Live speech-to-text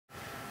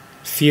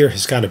Fear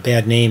has got a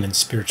bad name in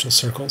spiritual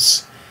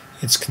circles.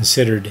 It's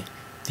considered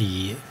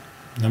the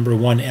number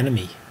one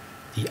enemy,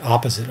 the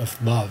opposite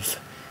of love,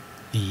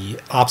 the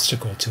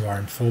obstacle to our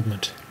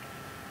unfoldment.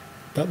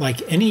 But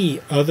like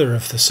any other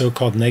of the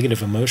so-called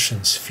negative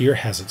emotions, fear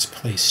has its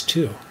place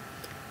too.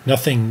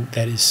 Nothing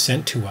that is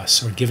sent to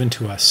us or given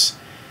to us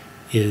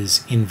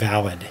is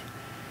invalid.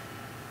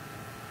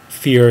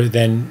 Fear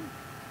then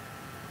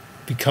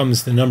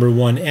becomes the number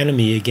one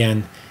enemy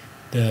again,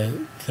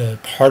 the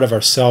part of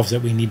ourselves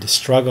that we need to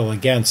struggle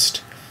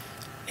against,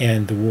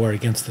 and the war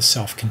against the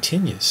self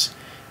continues.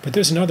 But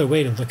there's another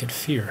way to look at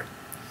fear.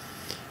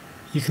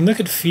 You can look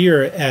at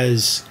fear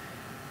as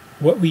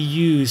what we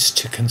use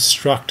to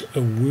construct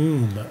a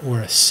womb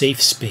or a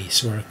safe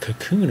space or a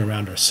cocoon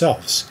around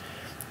ourselves.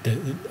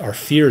 Our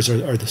fears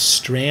are the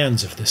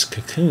strands of this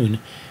cocoon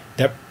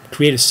that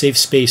create a safe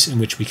space in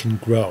which we can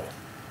grow.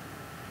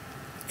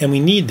 And we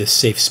need this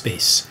safe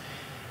space.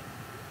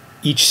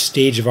 Each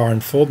stage of our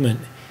unfoldment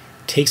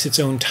takes its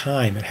own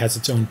time. It has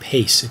its own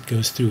pace. It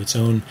goes through its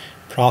own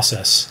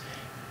process.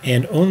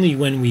 And only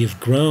when we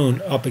have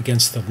grown up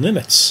against the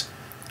limits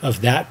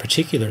of that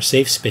particular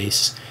safe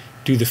space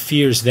do the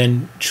fears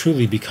then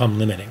truly become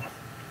limiting.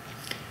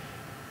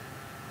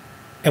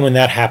 And when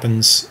that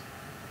happens,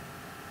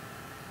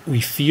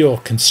 we feel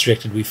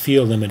constricted, we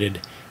feel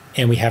limited,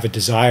 and we have a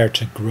desire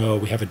to grow,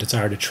 we have a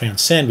desire to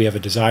transcend, we have a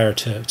desire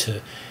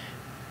to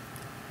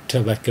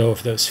let go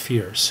of those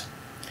fears.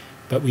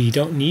 But we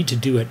don't need to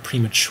do it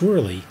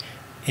prematurely,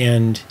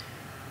 and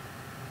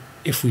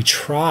if we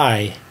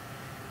try,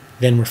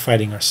 then we're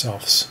fighting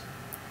ourselves.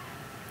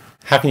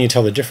 How can you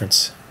tell the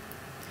difference?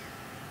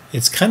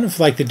 It's kind of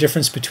like the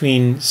difference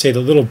between, say,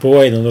 the little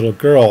boy and the little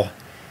girl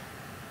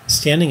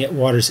standing at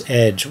water's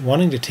edge,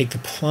 wanting to take the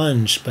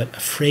plunge, but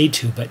afraid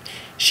to, but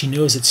she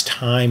knows it's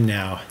time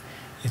now.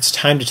 It's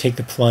time to take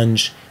the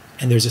plunge,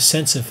 and there's a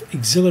sense of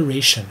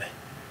exhilaration,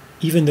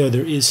 even though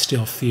there is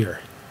still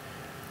fear.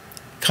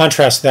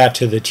 Contrast that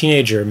to the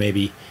teenager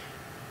maybe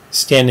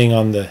standing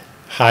on the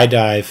high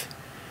dive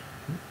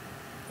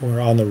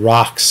or on the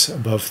rocks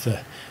above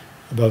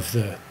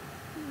the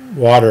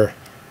water,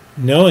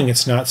 knowing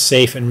it's not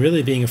safe and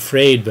really being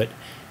afraid, but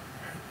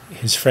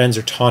his friends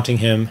are taunting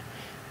him,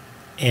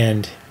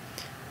 but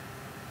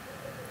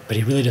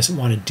he really doesn't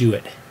want to do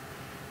it.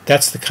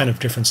 That's the kind of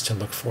difference to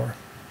look for.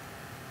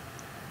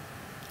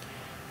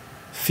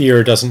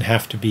 Fear doesn't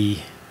have to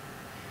be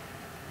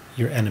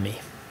your enemy.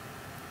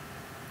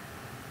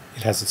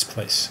 It has its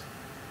place.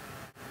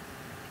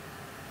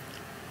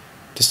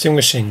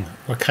 Distinguishing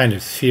what kind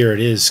of fear it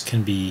is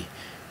can be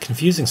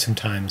confusing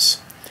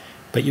sometimes,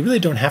 but you really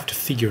don't have to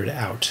figure it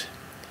out.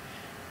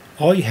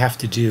 All you have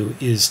to do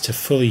is to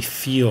fully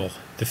feel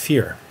the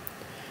fear.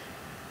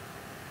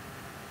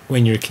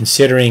 When you're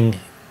considering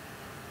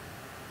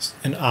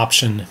an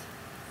option,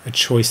 a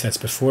choice that's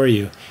before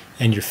you,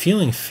 and you're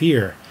feeling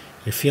fear,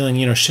 you're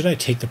feeling, should I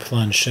take the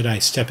plunge? Should I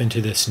step into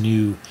this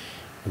new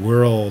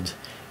world,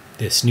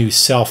 this new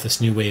self, this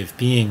new way of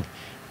being?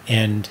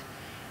 And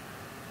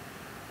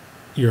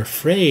you're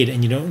afraid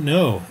and you don't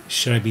know,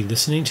 should I be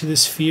listening to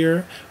this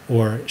fear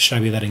or should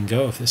I be letting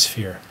go of this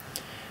fear?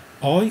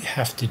 All you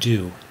have to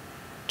do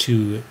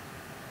to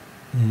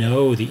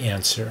know the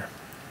answer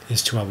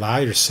is to allow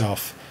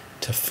yourself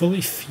to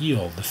fully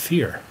feel the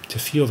fear, to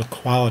feel the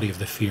quality of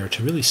the fear,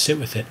 to really sit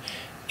with it.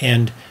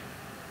 And,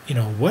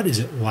 what is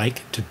it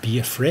like to be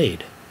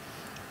afraid?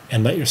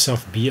 And let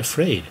yourself be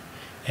afraid.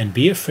 And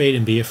be afraid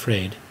and be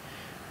afraid.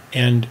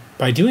 And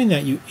by doing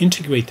that, you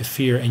integrate the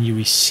fear and you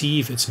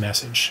receive its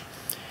message.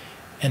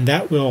 And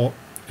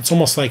it's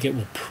almost like it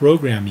will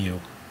program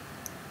you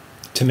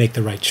to make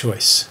the right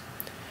choice.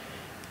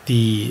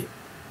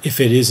 If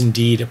it is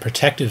indeed a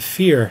protective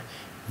fear,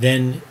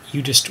 then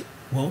you just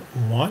won't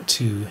want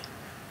to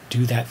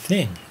do that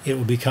thing. It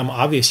will become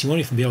obvious. You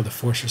won't even be able to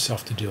force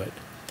yourself to do it.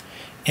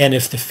 And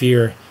if the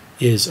fear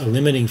is a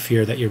limiting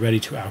fear that you're ready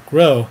to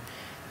outgrow,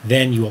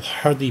 then you will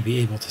hardly be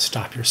able to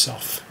stop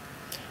yourself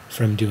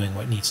from doing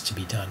what needs to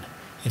be done.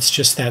 It's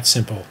just that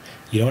simple.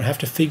 You don't have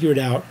to figure it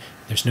out.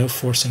 There's no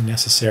forcing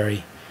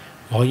necessary.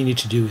 All you need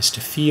to do is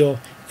to feel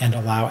and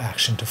allow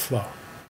action to flow.